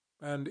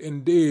and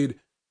indeed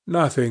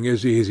nothing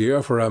is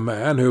easier for a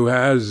man who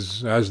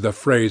has, as the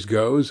phrase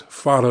goes,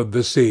 followed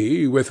the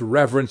sea with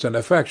reverence and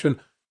affection,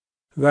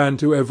 than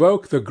to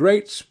evoke the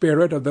great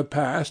spirit of the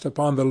past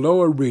upon the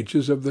lower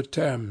reaches of the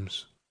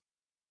Thames.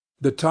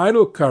 The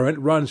tidal current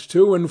runs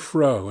to and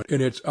fro in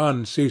its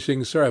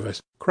unceasing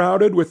service,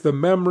 crowded with the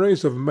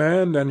memories of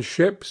men and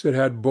ships it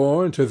had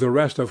borne to the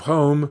rest of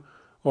home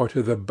or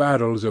to the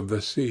battles of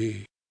the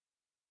sea.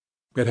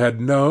 It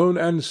had known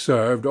and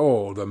served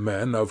all the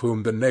men of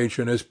whom the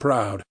nation is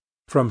proud,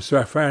 from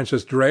Sir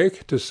Francis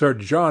Drake to Sir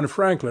John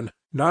Franklin,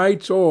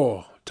 knights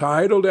all,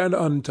 titled and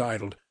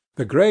untitled,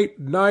 the great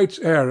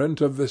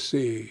knights-errant of the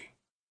sea.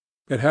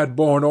 It had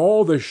borne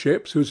all the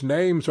ships whose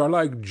names are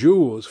like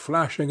jewels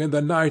flashing in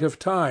the night of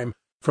time,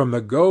 from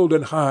the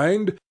Golden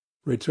Hind,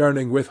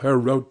 returning with her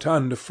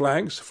rotund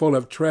flanks full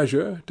of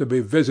treasure to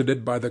be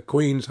visited by the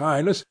Queen's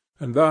Highness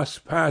and thus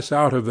pass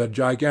out of the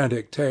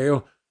gigantic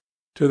tale,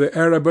 to the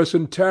Erebus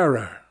and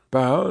Terror,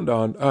 bound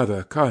on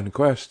other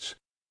conquests,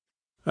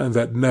 and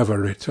that never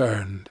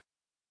returned.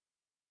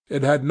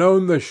 It had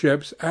known the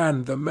ships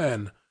and the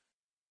men.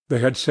 They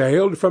had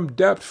sailed from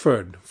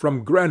Deptford,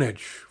 from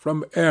Greenwich,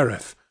 from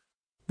Erith,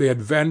 the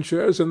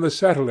adventurers and the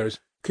settlers,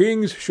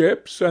 king's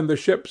ships and the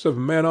ships of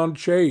men on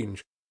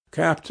change,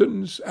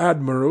 captains,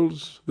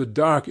 admirals, the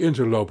dark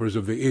interlopers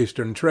of the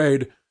Eastern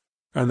trade,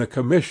 and the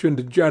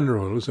commissioned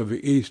generals of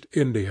the East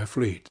India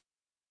fleet.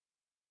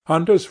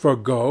 Hunters for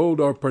gold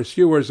or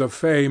pursuers of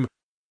fame,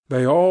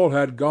 they all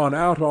had gone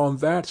out on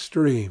that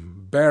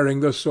stream,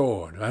 bearing the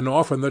sword, and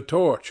often the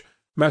torch,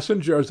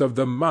 messengers of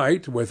the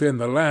might within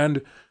the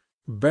land,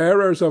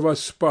 bearers of a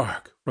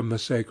spark from the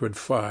sacred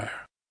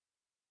fire.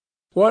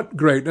 What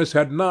greatness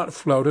had not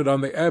floated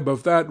on the ebb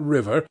of that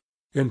river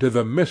into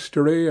the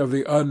mystery of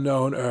the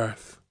unknown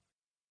earth?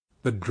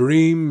 The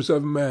dreams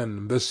of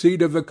men, the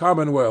seed of the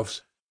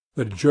commonwealths,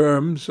 the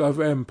germs of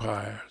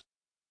empires.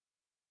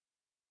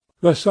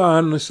 The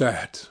sun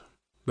set.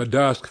 The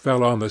dusk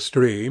fell on the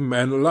stream,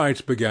 and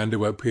lights began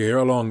to appear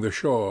along the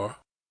shore.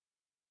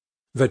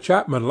 The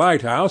Chapman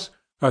lighthouse,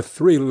 a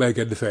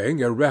three-legged thing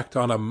erect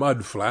on a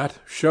mud-flat,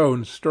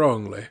 shone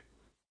strongly.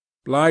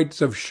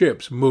 Lights of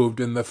ships moved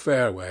in the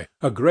fairway,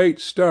 a great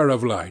stir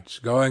of lights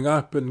going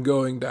up and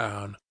going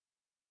down.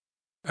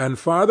 And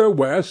farther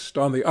west,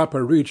 on the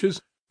upper reaches,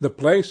 the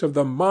place of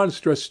the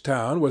monstrous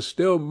town was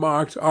still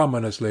marked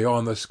ominously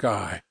on the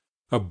sky,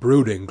 a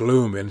brooding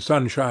gloom in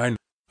sunshine,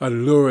 a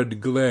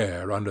lurid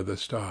glare under the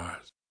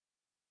stars.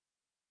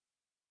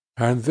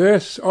 "And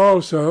this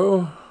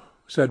also,"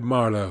 said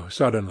Marlow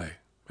suddenly,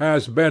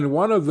 "has been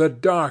one of the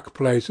dark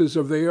places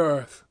of the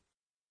earth."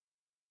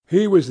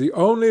 He was the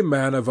only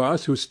man of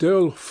us who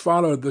still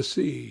followed the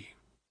sea.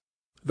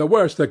 The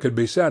worst that could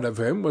be said of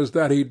him was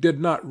that he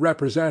did not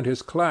represent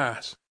his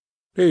class.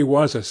 He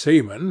was a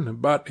seaman,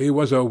 but he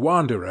was a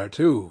wanderer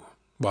too,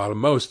 while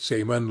most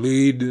seamen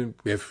lead,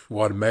 if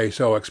one may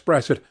so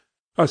express it,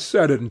 a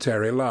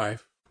sedentary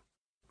life.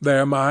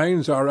 Their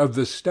minds are of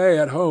the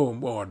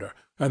stay-at-home order,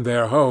 and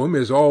their home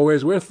is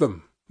always with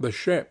them, the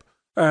ship,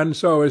 and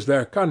so is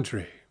their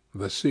country,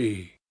 the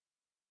sea.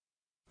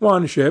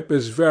 One ship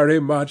is very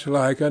much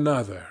like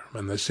another,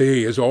 and the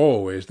sea is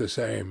always the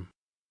same.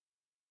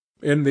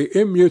 In the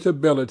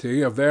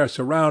immutability of their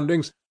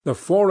surroundings, the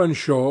foreign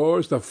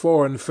shores, the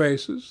foreign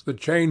faces, the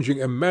changing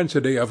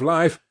immensity of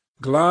life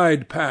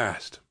glide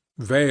past,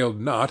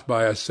 veiled not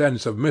by a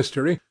sense of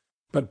mystery,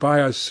 but by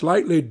a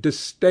slightly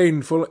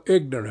disdainful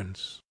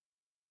ignorance.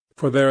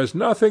 For there is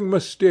nothing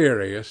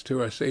mysterious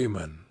to a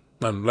seaman,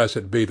 unless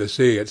it be the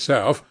sea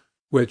itself,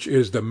 which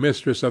is the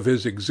mistress of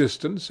his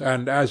existence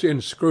and as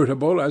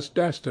inscrutable as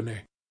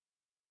destiny.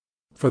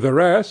 For the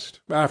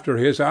rest, after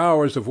his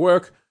hours of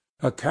work,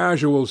 a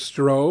casual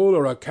stroll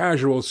or a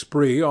casual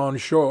spree on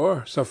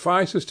shore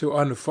suffices to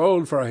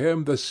unfold for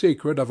him the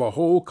secret of a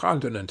whole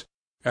continent,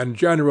 and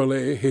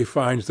generally he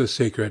finds the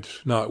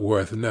secret not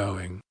worth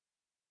knowing.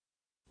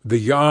 The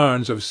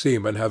yarns of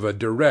seamen have a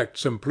direct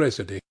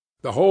simplicity,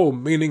 the whole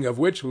meaning of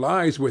which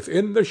lies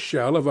within the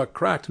shell of a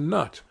cracked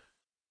nut.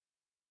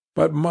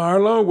 But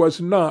Marlow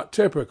was not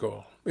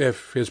typical,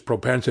 if his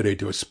propensity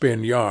to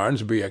spin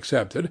yarns be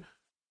accepted,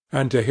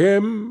 and to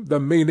him the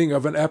meaning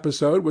of an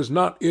episode was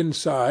not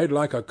inside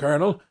like a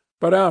kernel,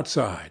 but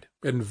outside,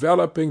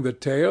 enveloping the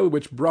tale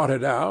which brought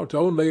it out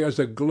only as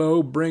a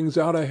glow brings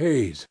out a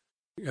haze,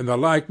 in the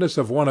likeness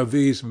of one of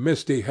these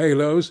misty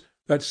halos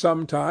that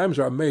sometimes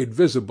are made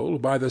visible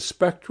by the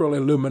spectral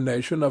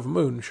illumination of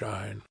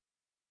moonshine.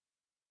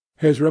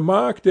 His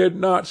remark did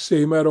not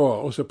seem at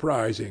all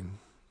surprising.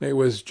 It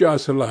was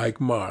just like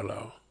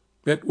Marlow.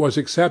 It was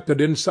accepted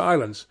in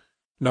silence.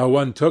 No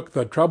one took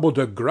the trouble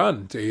to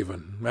grunt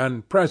even,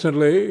 and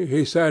presently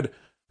he said,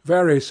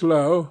 very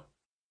slow,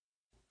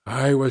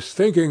 "I was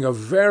thinking of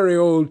very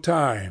old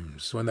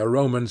times, when the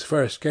Romans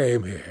first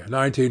came here,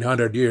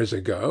 1900 years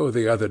ago,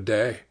 the other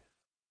day.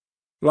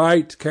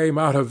 Light came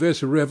out of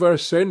this river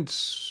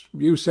since,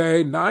 you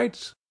say,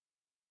 nights?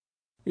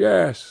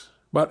 Yes,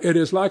 but it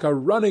is like a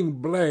running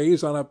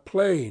blaze on a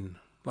plain,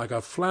 like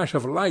a flash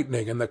of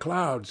lightning in the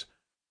clouds.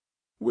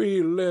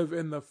 We live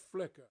in the flicker."